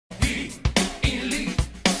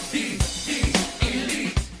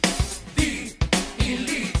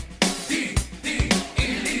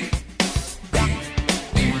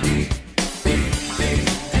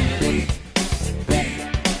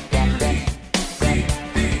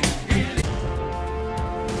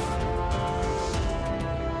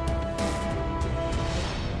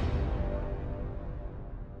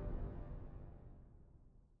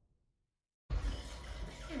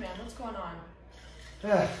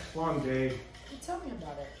long day. Tell me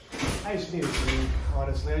about it. I just need a drink,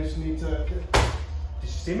 honestly. I just need to... Did you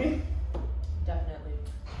see me? Definitely.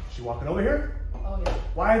 Is she walking over here? Oh, yeah.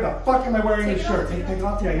 Why the fuck am I wearing this shirt? Take it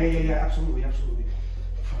off? Yeah, absolutely.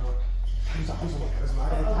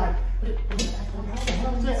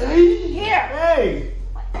 Here! Hey!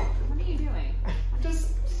 What are you doing?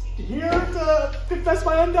 Just here to confess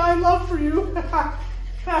my undying love for you.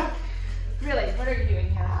 Really, what are you doing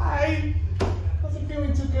here? I wasn't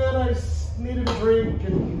feeling too good. I just needed a drink,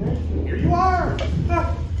 and here you are.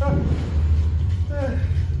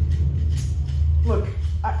 Look,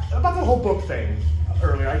 about the whole book thing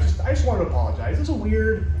earlier, I just wanted to apologize. It was a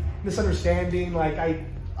weird misunderstanding. Like,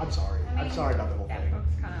 I'm sorry. I mean, I'm sorry about the whole that thing.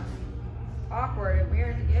 book's kind of awkward and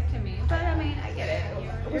weird to give to me, but I mean, I get it.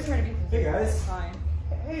 You're trying to be Hey guys. fine.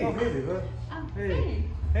 Hey. Oh, hey, Viva. Hey.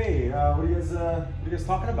 Hey, what are you guys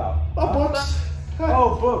talking about? Oh, books.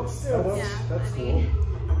 Oh, books. Yeah, books. Yeah, That's I cool. mean,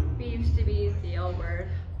 we used to be the old word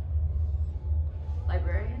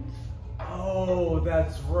librarians. Oh,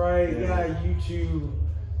 that's right. Yeah, you two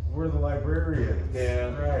were the librarians.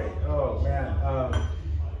 Yeah. Right. Oh man.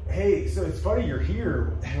 Hey, so it's funny you're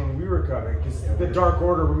here when we were coming, because the Dark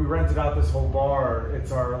Order, when we rented out this whole bar,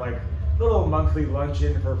 it's our like little monthly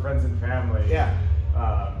luncheon for friends and family. Yeah.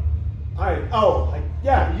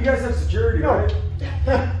 Yeah, you guys have security, right?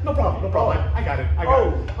 No problem. I got it.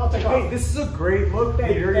 I'll take off. Hey, this is a great look,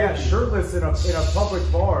 Peter. Thank Yeah, you. shirtless in a public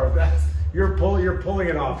bar. You're pulling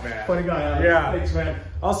it off, man. Funny guy. Yeah. Thanks, man.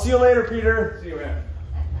 I'll see you later, Peter. See you, man.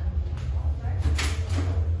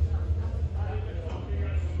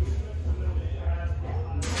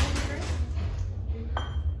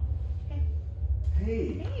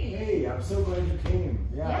 Hey, I'm so glad you came.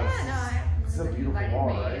 It's a beautiful bar,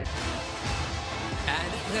 right?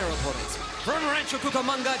 And their opponents, from Rancho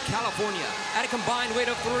Cucamonga, California, at a combined weight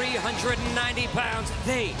of 390 pounds,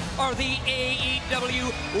 they are the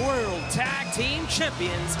AEW World Tag Team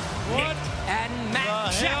Champions, Nick and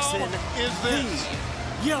Matt Jackson, is this?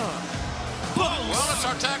 the Young Bucks. Well, it's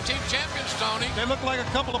our tag team champions, Tony. They look like a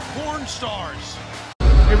couple of porn stars.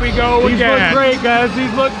 Here we go again. These look great, guys.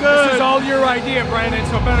 These look good. This is all your idea, Brandon,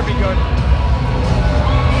 so it better be good.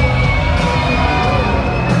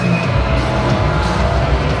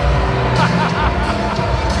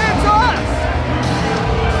 It's us!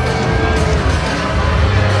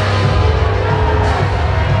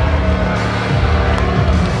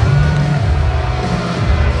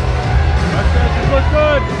 Mustaches look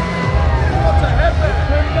good. What's a headband?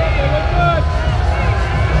 They look good.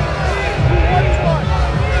 Who wants one?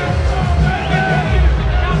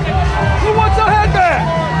 Who wants a headband?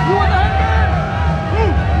 You want a headband?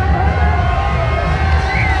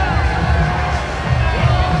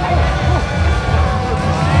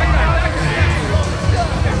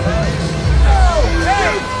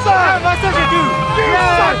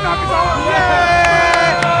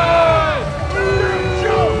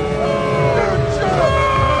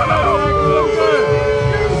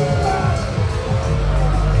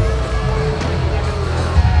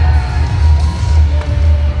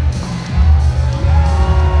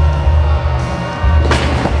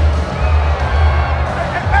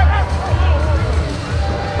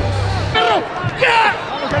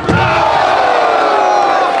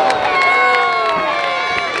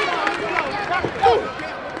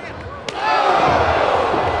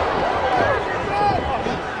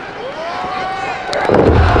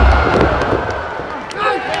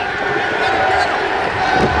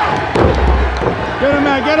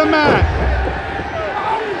 Get him, Matt.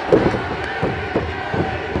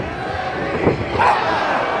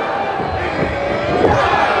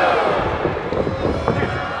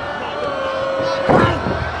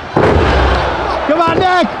 Come on,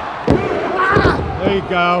 Nick. There you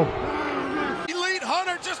go. Elite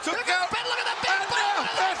Hunter just took out. Look at the big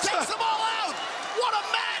takes them all out. What a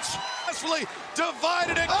match! Successfully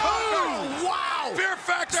divided and conquered. Wow! Fear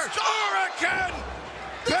Factor. Hurricane.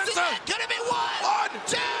 This is it. Could it be one,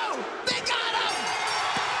 two? They got him.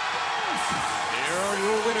 Here are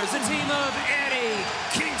your winners, a team of Eddie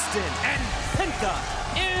Kingston and Penta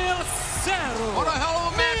El Cerro. What a hell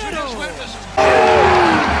of a match we just witnessed.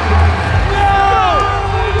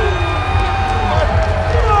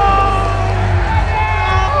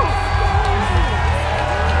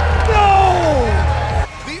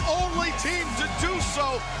 The only team to do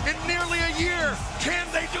so in nearly a year. Can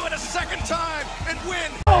they do it a second time and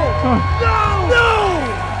win?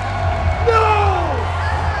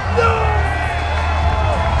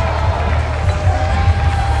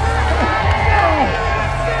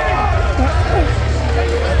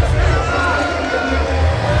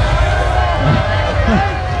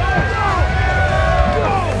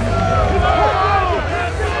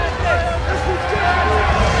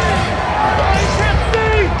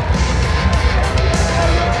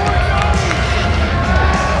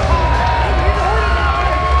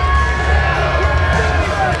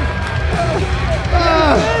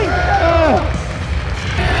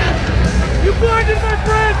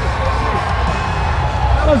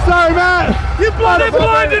 I'm sorry, Matt. You blinded my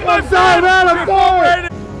friend. I'm sorry, Matt. I'm sorry.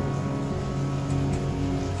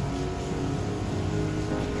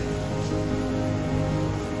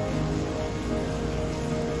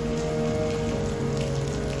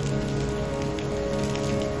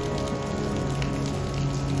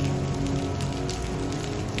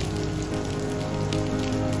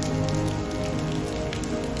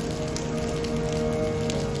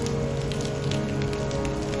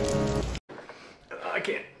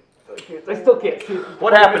 I still can't see.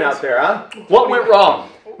 What happened out there, huh? What went wrong?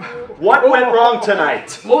 What went wrong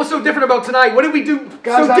tonight? What was so different about tonight? What did we do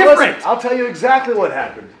Guys, so now different? listen, I'll tell you exactly what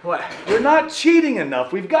happened. What? We're not cheating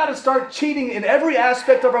enough. We've got to start cheating in every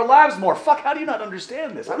aspect of our lives more. Fuck, how do you not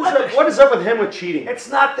understand this? What is up with him with cheating? It's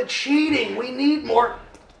not the cheating. We need more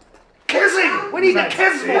kissing. We need to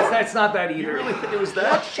kiss more. That's not that either. You really think it was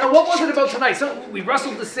that? Now, what was it about tonight? So we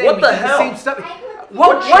wrestled the same. What we the did hell? The same stuff.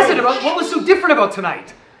 What was it about? What was so different about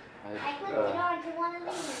tonight?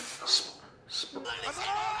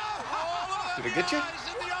 Did it get you?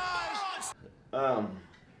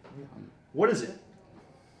 What is it?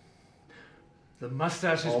 The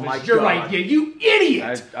mustaches. Oh my You're God. right, yeah, you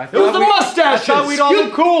idiot! I It was the thought mustaches! I thought we'd all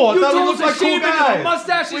look cool. I You thought we told looked us like to cool shave into the guys.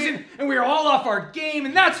 mustaches and we were all off our game,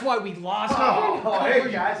 and that's why we lost.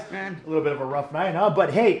 Hey guys, a little bit of a rough night, huh?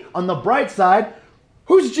 But hey, on the bright side,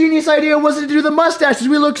 whose genius idea was it to do the mustaches?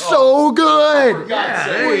 We look so good.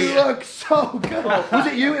 We look so good. Was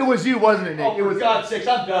it you? It was you, wasn't it, Nick? Oh, for God's sakes,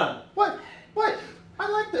 I'm done. What? What? I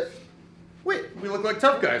like this. Wait, We look like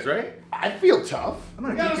tough guys, right? I feel tough. I'm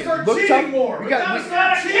gonna gotta keep start look cheating tough. more. We We gotta gotta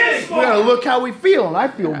start cheating we gotta look how we feel, and I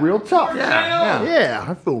feel real tough. Yeah.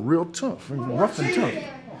 I feel real tough, and rough and tough.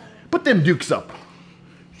 Put them dukes up.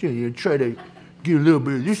 Yeah, you try to get a little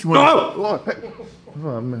bit of this one. Oh, hey.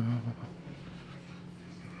 Oh, man.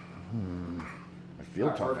 I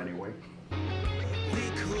feel tough anyway.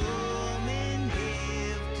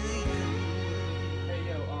 Hey,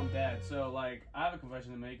 yo, Dad, so, like, I have a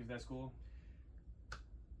confession to make, if that's cool.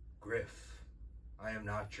 Griff, I am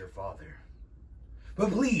not your father.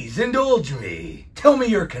 But please, indulge me. Tell me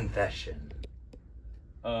your confession.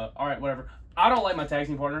 Alright, whatever. I don't like my tag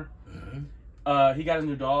team partner. He got a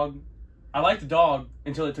new dog. I liked the dog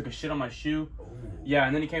until it took a shit on my shoe. Ooh. Yeah,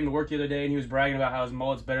 and then he came to work the other day and he was bragging about how his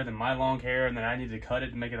mullet's better than my long hair and that I need to cut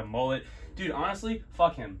it to make it a mullet. Dude, honestly,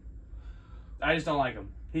 fuck him. I just don't like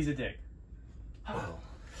him. He's a dick. Well,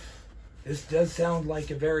 this does sound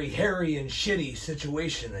like a very hairy and shitty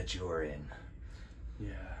situation that you are in.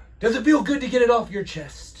 Yeah. Does it feel good to get it off your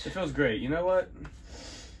chest? It feels great. You know what?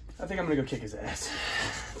 I think I'm gonna go kick his ass.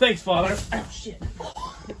 Thanks, Father. Oh, shit.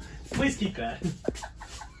 Please keep that.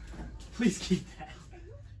 Please keep that.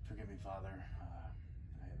 Forgive me, Father.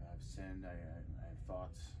 I've sinned. I have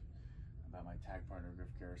thoughts about my tag partner, Griff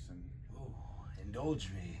Garrison. Ooh,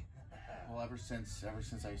 indulge me. Well, ever since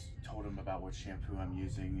I told him about what shampoo I'm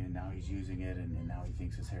using, and now he's using it, and now he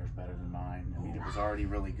thinks his hair is better than mine. I mean, it was already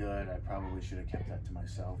really good. I probably should have kept that to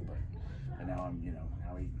myself, but now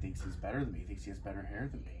now he thinks he's better than me. He thinks he has better hair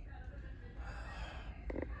than me.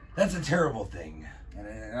 That's a terrible thing. And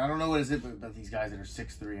I don't know what it is about these guys that are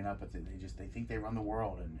 6'3" and up, but they think they run the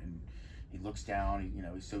world. And he looks down.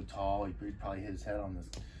 He's so tall. He'd probably hit his head on this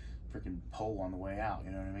freaking pole on the way out.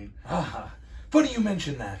 You know what I mean? Funny you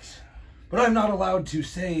mention that. But I'm not allowed to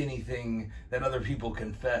say anything that other people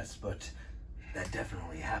confess, but that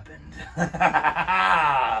definitely happened.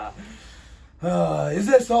 Is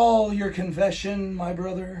this all your confession, my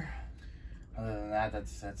brother? Other than that,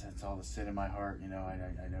 that's all the sin in my heart. I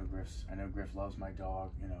know Griff loves my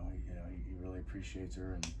dog. He really appreciates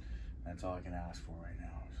her, and that's all I can ask for right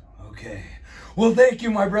now. So. Okay. Well, thank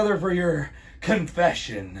you, my brother, for your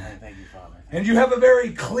confession. Thank you, Father. And you have a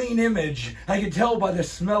very clean image. I can tell by the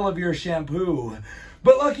smell of your shampoo.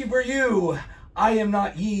 But lucky for you, I am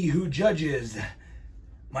not ye who judges.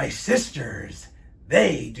 My sisters,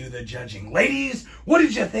 they do the judging. Ladies, what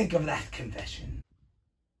did you think of that confession?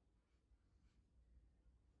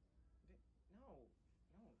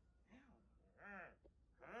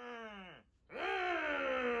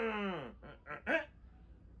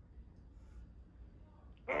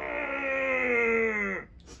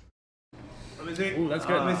 Ooh, that's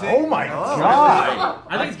good. Oh my God!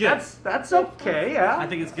 I think it's good. That's okay. Yeah. I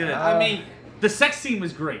think it's good. I mean, the sex scene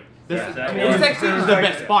was great. The Yeah. sex scene was the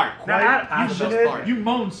best part. You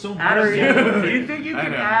moaned so much. Adam, do you think you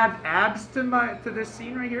can add abs to this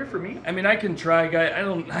scene right here for me? I mean, I can try, guy. I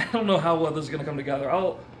don't know how well this is gonna come together.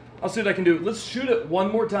 I'll see what I can do. Let's shoot it one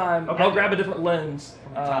more time. Okay. I'll grab a different lens.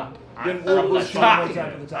 Then From we'll the shoot top. one more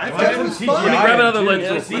time for the top. That was fun. Let me grab another lens.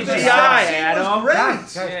 Yeah, real quick. CGI, Adam.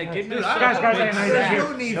 Yeah, give me Guys,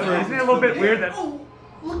 isn't it a little bit weird that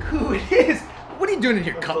Look who it is. What are you doing in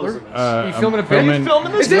here, Cutler? Are you filming a Are you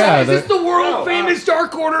filming this? Is this the world famous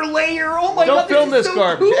Dark Order layer? Oh my god, Don't film this so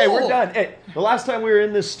garbage. Cool. Hey, we're done. Hey, the last time we were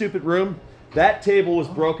in this stupid room, that table was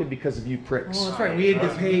broken because of you pricks. Oh, that's right. We had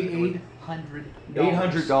to pay $800.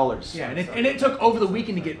 Yeah, and it took over the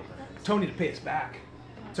weekend to get Tony to pay us back.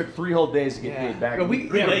 It took 3 whole days to get paid back. But we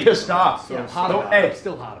were pissed off. Yeah, Hey,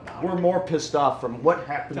 still hot about it. we're more pissed off from what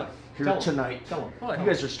happened here tonight. Tell him. You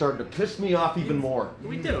guys are starting to piss me off even more.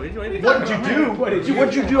 We do. What did you do? What did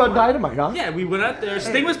you do on Dynamite, huh? Yeah, we went out there.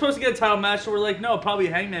 Sting was supposed to get a title match, so we're like, no, probably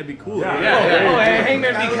Hangman would be cool.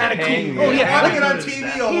 Hangman would be kind of cool. Oh, yeah. Watching it on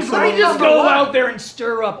TV all the He's time. right. Just go out there and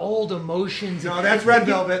stir up old emotions. No, that's Red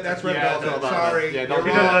Velvet. That's Red Velvet. Sorry. Yeah, You're don't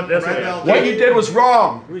wrong. do that. Red Velvet. What you did was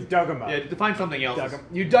wrong. We dug him up. Yeah, define something else.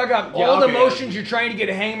 You dug up old emotions. You're trying to get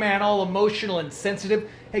Hangman all emotional and sensitive.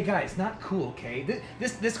 Hey guys, not cool, okay?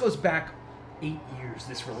 This goes back 8 years.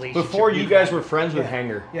 This relationship. Before you guys were friends with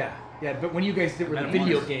Hanger. Yeah, but when you guys were the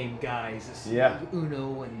video game guys,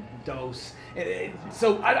 Uno and Dos.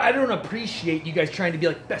 So I don't appreciate you guys trying to be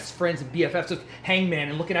like best friends and BFFs with Hangman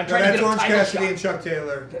and looking out trying to get a Orange title Cassidy shot. and Chuck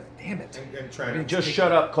Taylor. Damn it. And trying to Just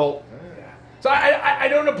shut up, Colt. So I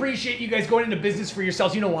don't appreciate you guys going into business for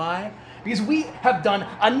yourselves. You know why? Because we have done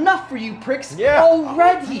enough for you pricks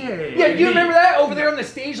already. Yeah, you remember that over there on the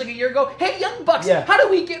stage like a year ago? Hey, Young Bucks, how do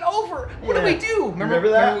we get over? What do we do? Remember that?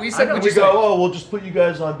 Remember what we said? We go, oh, we'll just put you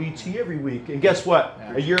guys on BT every week. And guess what?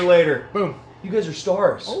 A year later, boom. You guys are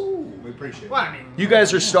stars. Oh, we appreciate it. Well, I mean, you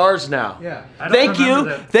guys are stars now. Yeah. Thank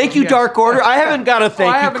you, Dark Order. I haven't got a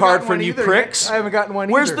thank you card from you either, pricks. I haven't gotten one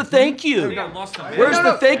either. Where's the thank you? Where's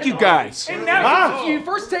the thank you guys? And now you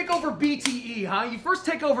first take over BTE, huh? You first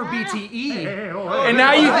take over BTE, and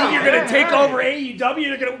now you think you're gonna take over AEW?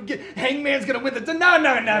 You're gonna get Hangman's gonna win the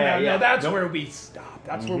no. That's where we stop.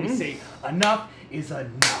 That's where we say enough is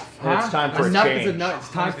enough. Huh? It's time for a enough change. is enough.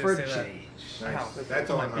 It's time for a change. Nice. That's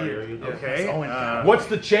all I'm hearing. Okay. What's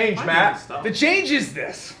the change, Matt? The change is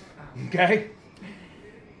this. Okay.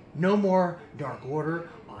 No more Dark Order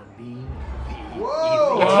on being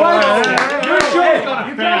Whoa! Your show's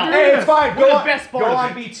gonna fail. Hey, it's fine. Go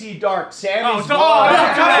on BT Dark. Sammy's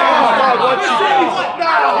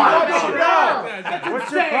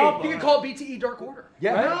What's your problem? You can call it BTE Dark Order.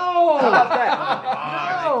 Yeah. Right? No. How about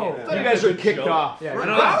that? No. You guys are kicked off.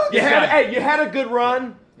 Yeah. You had a good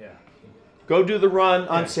run. Go do the run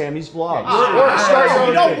on Sammy's vlog.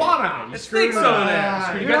 You don't wanna. It stinks over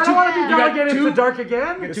there. You don't want to be dark and into dark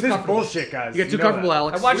again? This is bullshit, guys. You get too comfortable,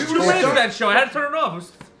 Alex. I watched 2 minutes of that show. I had to turn it off.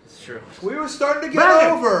 It's true. We were starting to get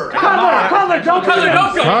over. Cutler, don't go.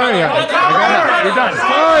 Sorry, you're done.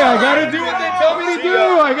 Sorry, I gotta do what they tell me to do.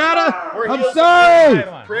 I'm sorry.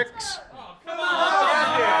 Pricks. Come on.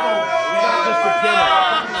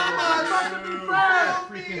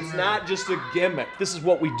 It's not just a gimmick. This is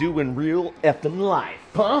what we do in real effing life.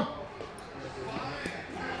 Huh?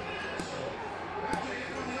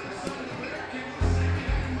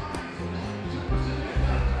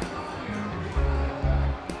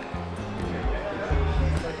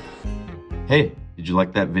 Hey, did you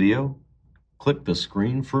like that video? Click the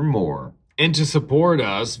screen for more. And to support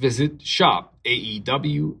us, visit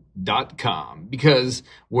shopaew.com because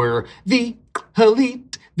we're the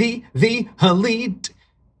elite, the elite.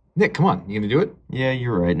 Nick, come on, you gonna do it? Yeah,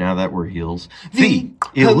 you're right. Now that we're heels. The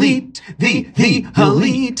elite, the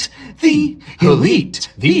elite, the elite,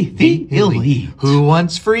 the elite. Who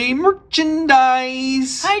wants free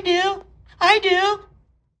merchandise? I do.